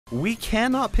we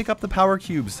cannot pick up the power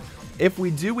cubes. If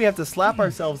we do, we have to slap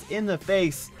ourselves in the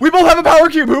face. We both have a power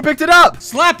cube. Who picked it up?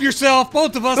 Slap yourself,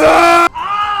 both of us.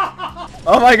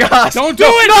 Oh my gosh. Don't do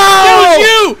it. No! That was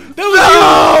you. That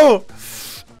was you.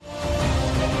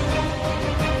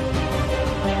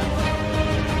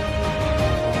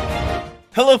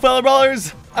 Hello, fellow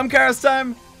brawlers. I'm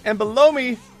KairosTime, and below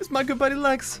me is my good buddy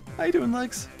Lex. How you doing,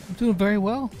 Lex? I'm doing very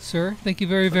well, sir. Thank you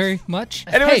very, very much.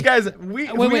 Anyways, hey, guys, we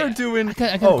are doing... I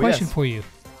got a question for you.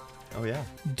 Oh, yeah.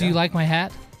 Do you like my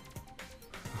hat?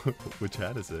 Which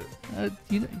hat is it?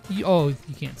 Oh,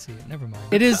 you can't see it. Never mind.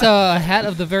 It is a hat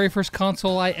of the very first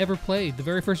console I ever played. The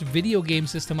very first video game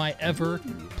system I ever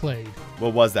played.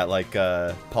 What was that, like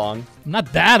Pong? I'm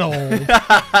not that old.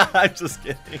 I'm just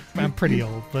kidding. I'm pretty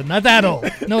old, but not that old.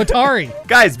 No, Atari.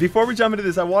 Guys, before we jump into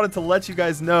this, I wanted to let you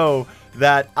guys know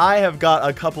that I have got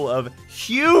a couple of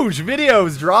huge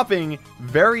videos dropping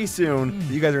very soon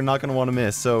that you guys are not going to want to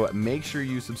miss. So make sure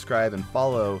you subscribe and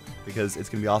follow because it's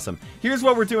going to be awesome. Here's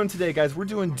what we're doing today, guys. We're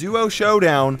doing Duo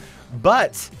Showdown,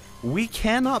 but we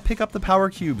cannot pick up the power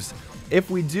cubes. If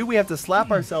we do, we have to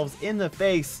slap ourselves in the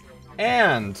face,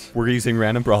 and we're using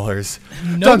random brawlers.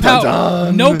 No,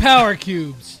 no power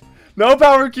cubes. No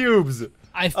power cubes.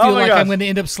 I feel like I'm going to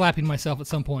end up slapping myself at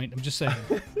some point. I'm just saying.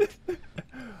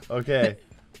 Okay,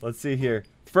 let's see here.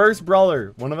 First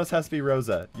brawler, one of us has to be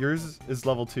Rosa. Yours is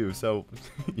level 2, so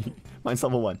mine's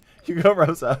level 1. You go,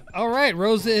 Rosa. All right,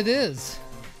 Rosa it is.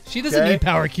 She doesn't need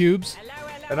power cubes.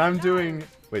 And I'm doing...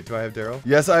 Wait, do I have Daryl?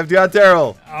 Yes, I've got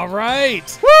Daryl. All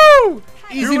right. Woo!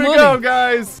 Easy Here we go,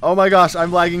 guys. Oh my gosh,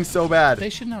 I'm lagging so bad. They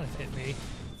should not have hit me.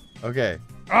 Okay.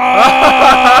 Oh!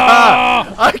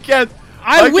 I can't...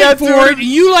 I went for it, and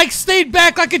you like stayed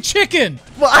back like a chicken.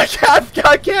 Well, I can't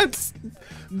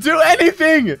do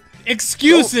anything.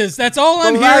 Excuses. That's all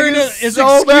I'm hearing is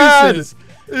so excuses. Bad.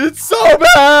 It's so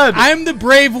bad. I'm the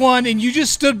brave one, and you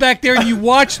just stood back there and you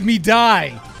watched me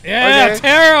die. Yeah, okay.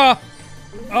 Tara.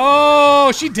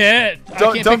 Oh, she dead.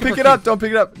 Don't pick it up. Don't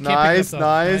pick it up. Nice,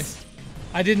 nice.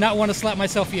 I did not want to slap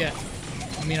myself yet.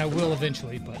 I mean, I will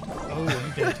eventually, but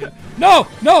oh, you did too. No,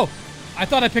 no. I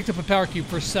thought I picked up a power cube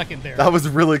for a second there. That was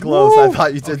really close. Woo! I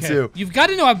thought you did too. You've got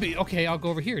to know okay, I'll go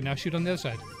over here. Now shoot on the other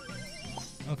side.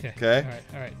 Okay. Okay. All right.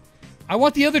 All right. I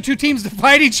want the other two teams to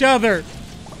fight each other.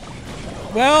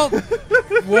 Well,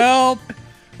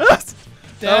 that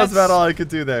was about all I could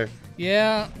do there.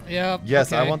 Yeah, yeah.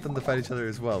 Yes, okay. I want them to fight each other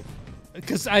as well.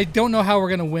 Because I don't know how we're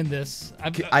gonna win this.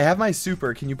 I have my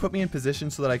super. Can you put me in position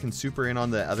so that I can super in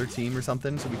on the other team or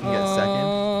something so we can get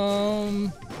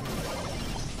second?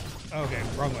 Okay,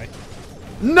 wrong way.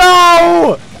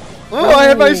 No! Oh, I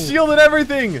have my shield and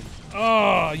everything.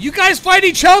 Oh, you guys fight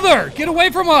each other! Get away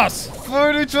from us!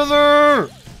 Fight each other!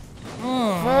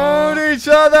 Fight each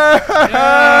other!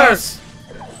 Yes!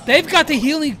 They've got the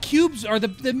healing cubes, or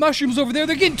the mushrooms over there.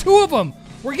 They're getting 2 of them.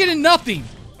 We're getting nothing.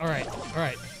 All right, all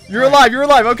right. You're alive. You're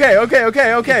alive. Okay, okay,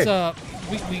 okay, okay.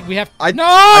 It's, we have. No!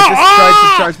 I just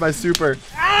tried to charge my super.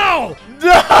 Ow!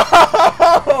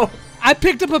 No! I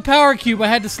picked up a power cube. I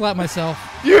had to slap myself.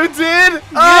 You did? Yeah.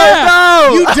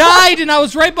 Oh, no! You died, and I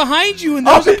was right behind you, and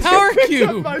there was a power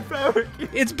cube. My power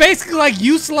cube. It's basically like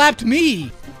you slapped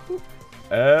me.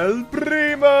 El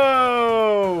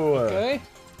Primo! Okay.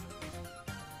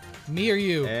 Me or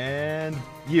you? And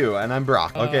you, and I'm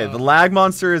Brock. Okay, the lag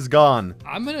monster is gone.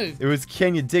 I'm gonna... It was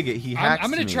Can You Dig It? He hacked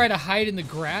I'm gonna me. try to hide in the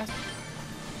grass.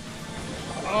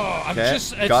 Oh, I'm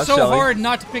just... It's Got so Shelly. hard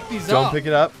not to pick these up. Don't pick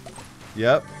it up.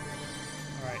 Yep.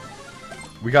 Alright.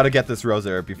 We gotta get this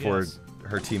Rosa before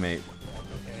her teammate.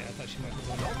 Okay, I thought she might be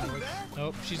going up.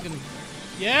 Nope, she's gonna...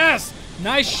 Yes!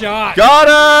 Nice shot! Got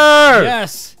her!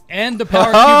 Yes! And the power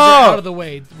cubes are out of the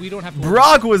way. We don't have to...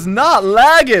 Brock was not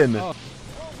lagging!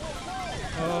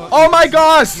 Oh my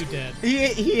gosh! You dead.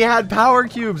 He had power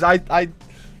cubes. I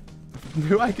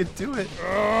knew I could do it, but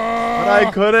I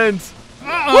couldn't.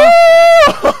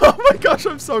 Oh my gosh!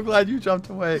 I'm so glad you jumped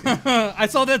away. I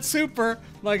saw that super.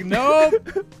 Like, nope.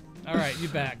 All right, you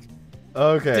back.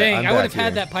 Okay. Dang, I would have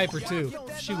had that Piper too.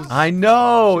 She was. I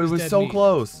know. It was so meat.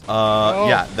 close.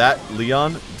 Yeah, that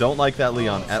Leon. Don't like that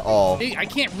Leon at all. Hey, I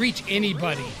can't reach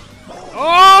anybody.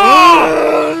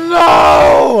 Oh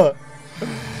no!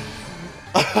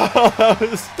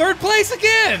 Third place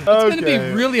again! It's gonna be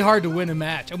really hard to win a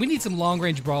match. And we need some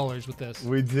long-range brawlers with this.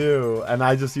 We do, and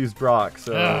I just used Brock,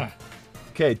 so...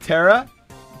 Okay, Tara.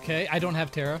 Okay, I don't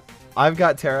have Tara. I've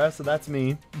got Tara, so that's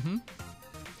me. Mm-hmm.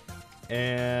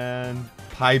 And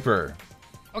Piper.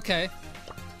 Okay.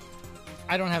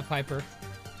 I don't have Piper.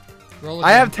 Roll again.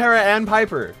 I have Tara and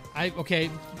Piper. Okay,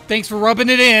 thanks for rubbing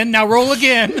it in. Now roll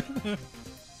again.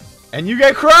 And you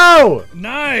get Crow!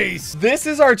 Nice! This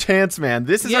is our chance, man.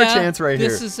 This is our chance right here.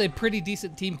 This is a pretty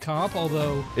decent team comp,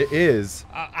 although... It is.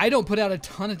 I don't put out a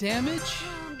ton of damage,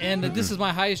 and this is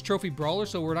my highest trophy brawler,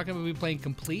 so we're not going to be playing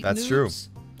complete That's noobs. true.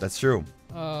 That's true.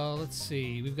 Let's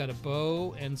see. We've got a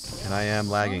bow and I am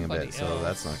lagging a bit, so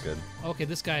that's not good. Okay,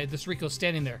 this Rico's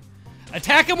standing there.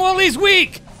 Attack him while he's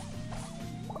weak!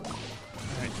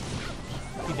 Alright.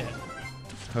 He dead.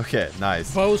 Okay,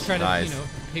 nice. Bo's trying to,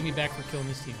 pay me back for killing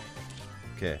his teammate.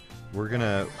 Okay, we're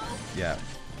gonna... Yeah.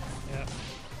 Yeah.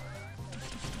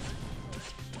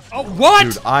 Oh, what?!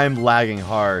 Dude, I'm lagging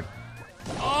hard.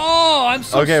 Oh, I'm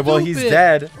so Okay, well, he's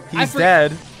dead. He's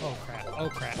dead. Oh, crap. Oh,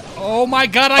 crap. Oh, my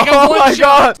God, I got one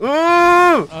shot! Oh,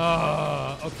 my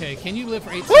God! Ooh! Okay, can you live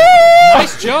for 8 seconds?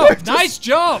 Nice jump! Nice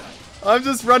jump! I'm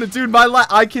just running. Dude,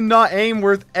 I cannot aim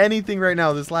worth anything right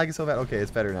now. This lag is so bad. Okay,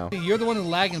 it's better now. You're the one who's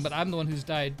lagging, but I'm the one who's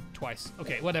died twice.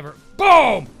 Okay, whatever.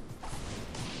 Boom!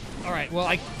 All right, well,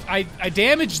 I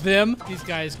damaged them. These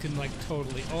guys can, like,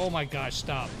 totally... Oh, my gosh,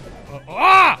 stop.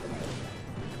 Ah!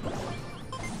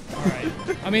 All right.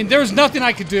 I mean, there's nothing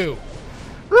I could do.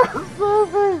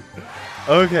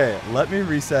 Okay, let me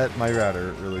reset my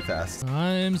router really fast.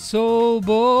 I'm so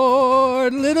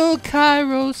bored. Little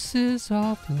Kairos is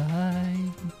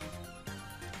offline.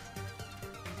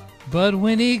 But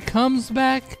when he comes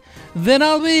back, then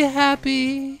I'll be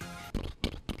happy.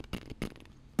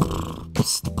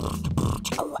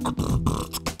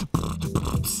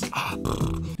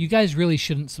 You guys really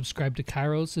shouldn't subscribe to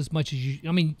Kairos as much as you...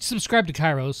 I mean, subscribe to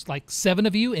Kairos. Like 7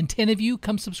 of you and 10 of you,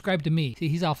 come subscribe to me. See,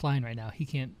 he's offline right now. He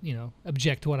can't,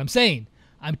 object to what I'm saying.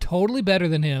 I'm totally better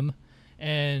than him.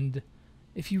 And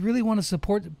if you really want to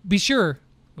support... Be sure...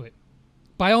 Wait.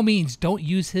 By all means, don't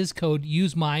use his code.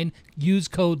 Use mine. Use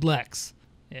code Lex.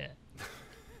 Yeah.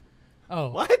 Oh.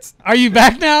 What? Are you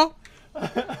back now?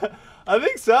 I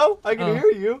think so. I can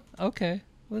hear you. Okay.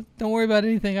 Well, don't worry about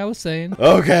anything I was saying.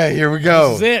 Okay, here we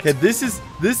go. This is it. Okay,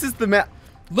 this is the map.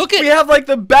 Look at... We have like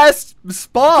the best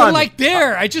spawn. You're like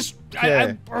there. I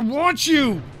want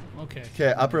you. Okay.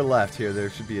 Okay, upper left here. There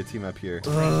should be a team up here.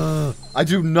 I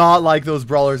do not like those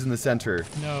brawlers in the center.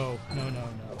 No.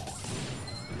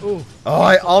 Ooh. Oh,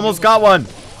 I almost got one.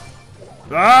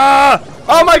 Ah!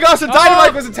 Oh my gosh, the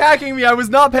dynamite was attacking me. I was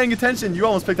not paying attention. You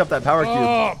almost picked up that power cube.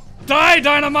 Oh, die,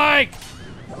 dynamite!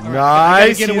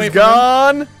 Nice, he's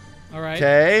gone. All right.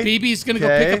 Okay. BB's gonna go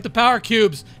pick up the power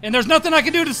cubes, and there's nothing I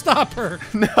can do to stop her.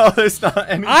 No, there's not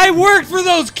any. I worked for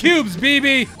those cubes,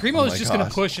 BB. Primo is just gonna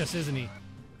push us, isn't he?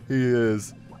 He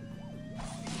is.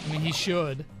 I mean, he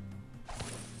should.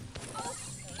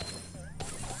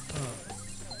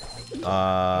 Yep.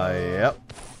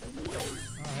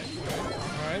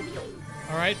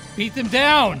 All right. Beat them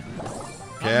down.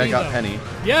 Okay, I got Penny.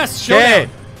 Yes, showdown.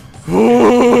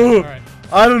 All right.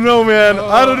 I don't know, man.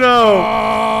 I don't know.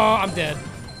 Oh, I'm dead.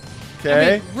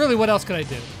 Okay. I mean, really, what else could I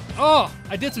do? Oh,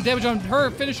 I did some damage on her.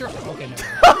 Finish her. Okay,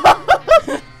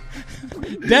 no.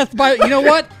 Death by... You know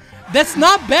what? That's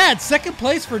not bad. Second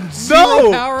place for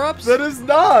zero power-ups. That is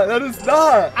not. That is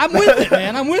not. I'm with it,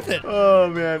 man. I'm with it. Oh,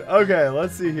 man. Okay,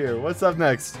 let's see here. What's up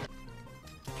next?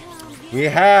 We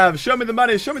have... Show me the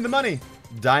money. Show me the money.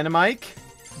 Dynamite.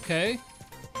 Okay.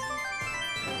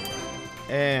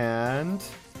 And...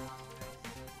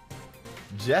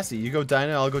 Jesse. You go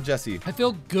Dyna, I'll go Jesse. I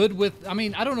feel good with... I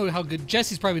mean, I don't know how good...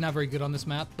 Jesse's probably not very good on this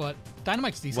map, but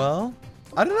Dynamite's decent. Well,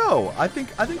 I don't know. I think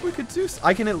we could do...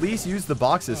 I can at least use the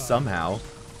boxes somehow.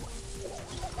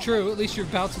 True. At least you're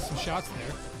bouncing some shots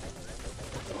there.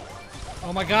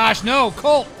 Oh my gosh, no!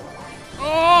 Colt!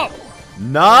 Oh!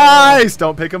 Nice!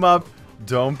 Don't pick him up.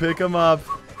 Don't pick him up.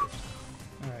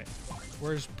 Alright.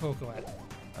 Where's Poco at?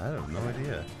 I have no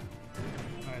idea.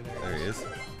 Alright, there he is.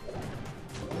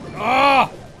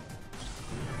 Oh!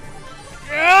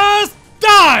 Yes!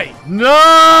 Die!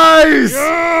 Nice!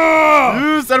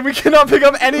 Yeah! Yes, and we cannot pick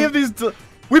up any of these.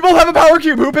 We both have a power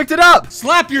cube. Who picked it up?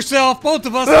 Slap yourself, both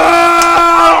of us.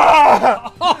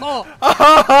 Ah! Oh.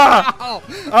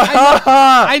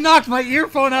 I knocked my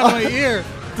earphone out of my ear.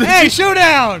 Hey,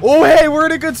 showdown! Oh, hey, we're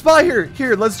in a good spot here.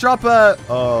 Here, let's drop a...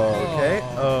 Okay,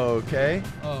 okay.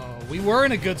 Oh, we were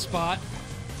in a good spot.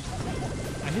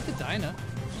 I hit the Dyna.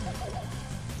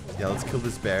 Yeah, let's kill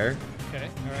this bear. Okay,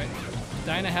 alright.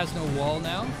 Dyna has no wall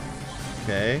now.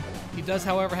 Okay. He does,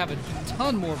 however, have a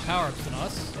ton more power-ups than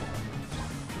us.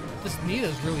 This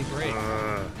Nita's really great.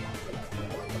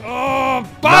 Oh,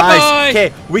 bye-bye! Nice.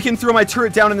 Okay, we can throw my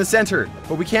turret down in the center,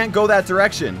 but we can't go that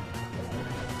direction.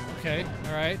 Okay,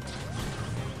 alright.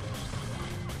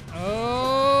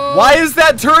 Oh! Why is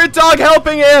that turret dog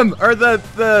helping him? Or the...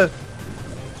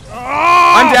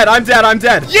 Oh! I'm dead, I'm dead, I'm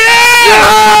dead.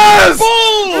 Yes! Yes!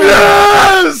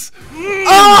 Yes!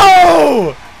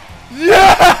 Oh!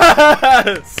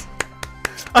 Yes!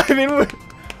 I mean,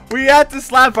 we had to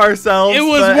slap ourselves. It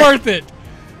was worth it.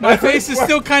 My face is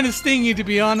still kind of stingy, to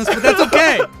be honest, but that's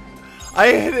okay. I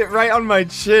hit it right on my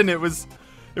chin. It was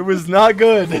not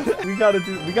good. we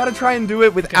gotta try and do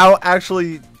it without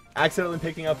actually accidentally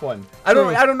picking up one. I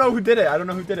don't know who did it. I don't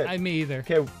know who did it. Me either.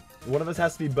 Okay, one of us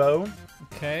has to be Bo.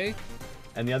 Okay.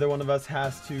 And the other one of us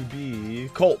has to be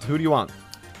Colt. Who do you want?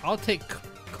 I'll take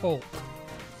Colt.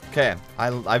 Okay,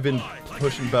 I've been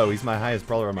pushing Bo. He's my highest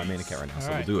brawler on my main account right now,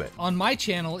 so we'll do it. On my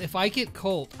channel, if I get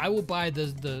Colt, I will buy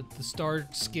the star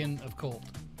skin of Colt.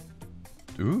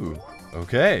 Ooh,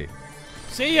 okay.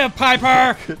 See ya,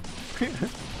 Piper!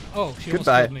 Oh, she almost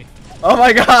killed me. Oh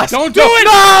my gosh! Don't do it!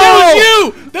 No! That was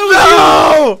you! That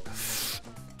was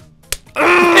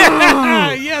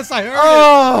No! you! Yes, I heard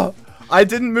it. I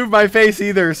didn't move my face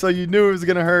either, so you knew it was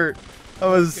gonna hurt. It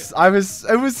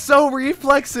was so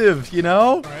reflexive, you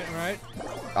know? Right.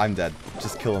 I'm dead.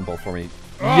 Just kill them both for me.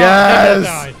 Oh,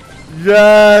 yes!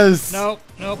 Yes! Nope,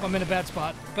 I'm in a bad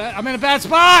spot. I'm in a bad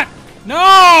spot!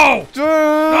 No!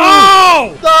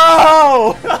 No!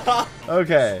 No!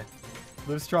 Okay.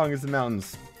 Live strong as the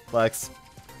mountains, Lex.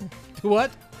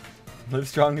 What? Live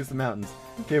strong as the mountains.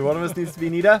 Okay, one of us needs to be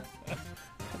Nita,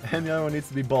 and the other one needs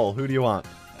to be Bull. Who do you want?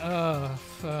 I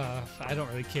don't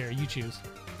really care. You choose.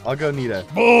 I'll go Nita.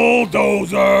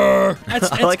 Bulldozer!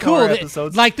 That's like cool.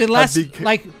 Like the last,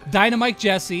 like Dynamite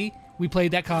Jesse, we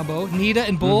played that combo. Nita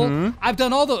and Bull. I've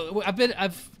done all the.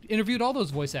 I've interviewed all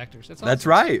those voice actors. That's awesome. That's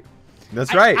right.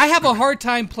 That's right. I have a hard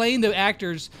time playing the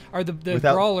actors or the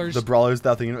brawlers. The brawlers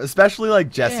without thinking, especially like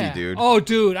Jesse, dude. Oh,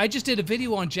 dude, I just did a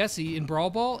video on Jesse in Brawl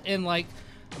Ball, and like,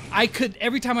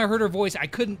 every time I heard her voice, I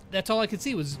couldn't. That's all I could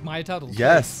see was Maya Tuttle's.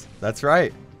 Yes, that's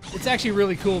right. It's actually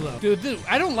really cool though, dude.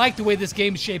 I don't like the way this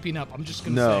game's shaping up. I'm just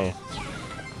gonna say it.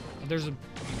 There's a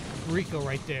Rico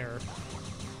right there.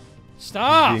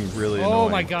 Stop! Being really Oh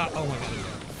annoying. my god! Oh my god!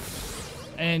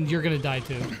 And you're gonna die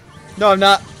too. No, I'm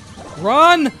not.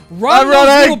 Run! I'm Run, those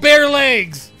running. little bear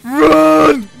legs!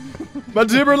 Run! My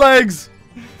jibber legs.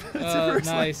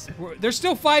 Nice. There's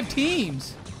still 5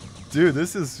 teams. Dude,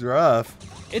 this is rough.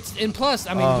 And plus,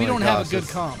 I mean, we don't have a good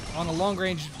comp on a long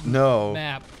range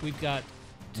map. We've got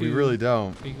 2. We really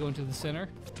don't. Are you going to the center?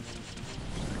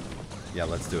 Yeah,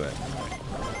 let's do it.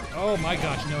 Oh my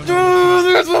gosh, no. Dude,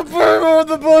 there's a primo in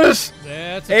the bush.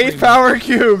 That's 8 power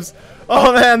cubes.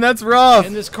 Oh man, that's rough.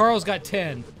 And this Carl's got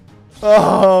 10.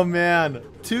 Oh man,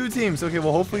 2 teams. Okay,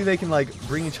 well hopefully they can like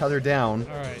bring each other down.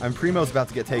 All right. And Primo's about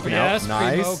to get taken Yes, out.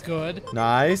 Nice. Primo, good.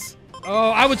 Nice.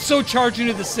 Oh, I would so charge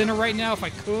into the center right now if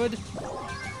I could.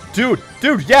 Dude,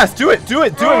 yes, do it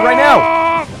right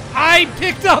now. I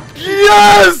picked up.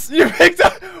 Yes, you picked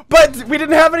up. But we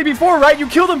didn't have any before, right? You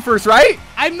killed him first, right?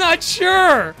 I'm not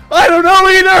sure. I don't know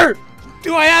either.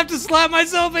 Do I have to slap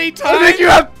myself 8 times? I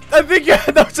think you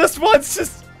have. No, just once.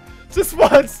 Just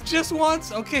once. Just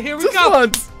once? Okay, here we Just go.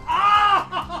 once.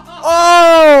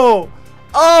 Oh!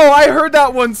 Oh, I heard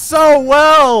that one so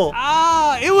well.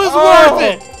 It was worth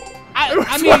it.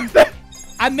 I mean,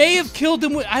 I may have killed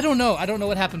him with, I don't know. I don't know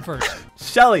what happened first.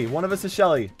 Shelly. One of us is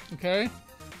Shelly. Okay.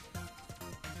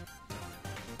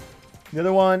 The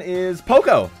other one is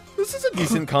Poco. This is a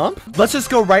decent comp. Let's just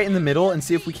go right in the middle and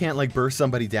see if we can't like burst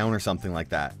somebody down or something like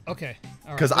that. Okay.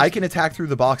 Because I can attack through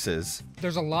the boxes.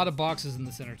 There's a lot of boxes in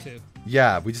the center too.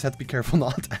 Yeah, we just have to be careful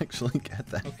not to actually get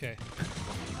them. Okay.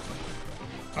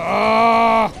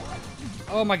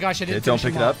 Oh my gosh, I didn't finish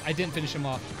him off. I didn't finish him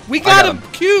off. We got him!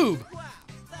 Cube!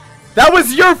 That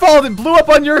was your fault! It blew up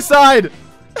on your side!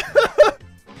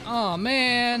 Oh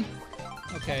man.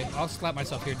 Okay, I'll slap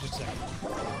myself here just a second.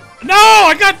 No!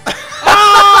 I got...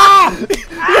 Oh!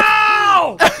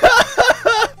 Ow!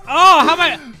 Oh, how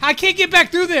am I can't get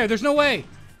back through there. There's no way.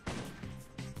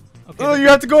 Okay, oh, you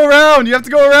have to go around. You have to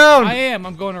go around.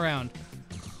 I'm going around.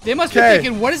 They must be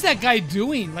thinking, what is that guy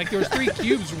doing? Like, there's 3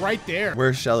 cubes right there.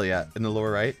 Where's Shelly at? In the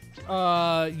lower right?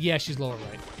 Yeah, she's lower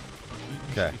right.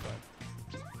 Okay.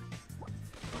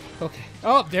 Okay.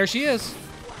 Oh, there she is.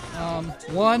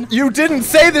 1. You didn't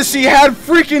say that she had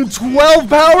freaking 12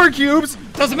 power cubes.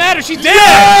 Doesn't matter. She's dead.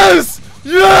 Yes!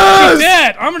 Yes! She's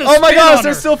dead. I'm gonna. Oh my gosh!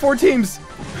 There's still 4 teams.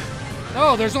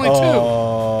 Oh, there's only 2.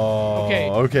 Oh.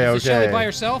 Okay. Is Shelly by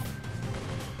herself?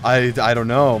 I don't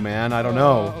know, man. I don't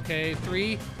know. Okay.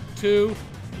 3, 2,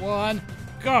 1,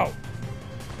 go.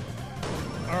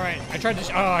 All right. I tried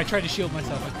to shield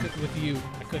myself with you.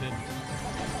 I couldn't.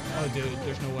 Oh, dude.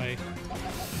 There's no way.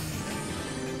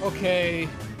 Okay.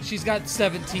 She's got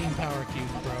 17 power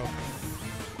cubes, bro.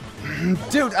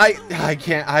 Dude, I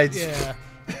can't. Yeah.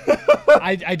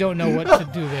 I don't know what to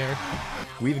do there.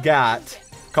 We've got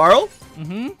Carl.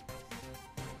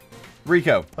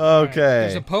 Rico. All right, Okay.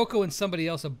 There's a Poco and somebody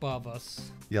else above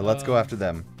us. Yeah, let's go after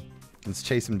them. Let's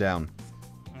chase him down.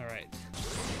 All right.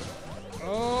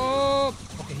 Oh,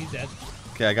 okay, he's dead.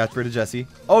 Okay, I got rid of Jesse.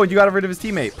 Oh, you got rid of his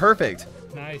teammate. Perfect.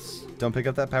 Nice. Don't pick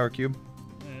up that power cube.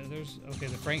 Okay,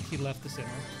 the Frank, he left the center.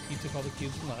 He took all the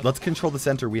cubes and left. Let's control the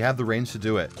center. We have the range to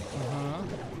do it.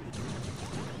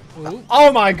 Ooh.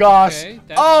 Oh my gosh. Okay,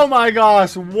 oh my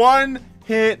gosh. One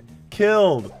hit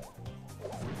killed.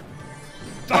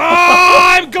 Oh,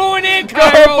 I'm going in, Go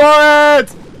Cairo!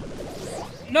 for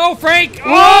it! No, Frank!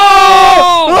 Whoa!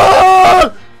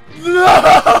 Oh! Oh! No!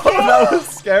 That was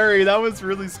scary. That was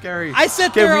really scary. I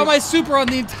sat there on my super on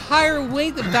the entire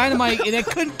weight of dynamite and I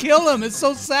couldn't kill him. It's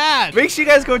so sad. Make sure you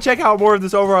guys go check out more of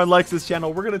this over on Lex's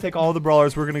channel. We're going to take all the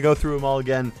brawlers. We're going to go through them all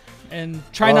again. And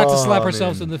try not to slap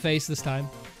ourselves in the face this time.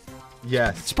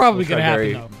 Yes. It's probably going to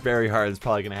happen, though. Very hard. It's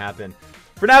probably going to happen.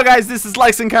 For now, guys, this is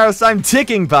Lex and KairosTime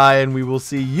ticking by, and we will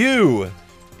see you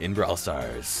in Brawl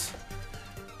Stars.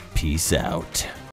 Peace out.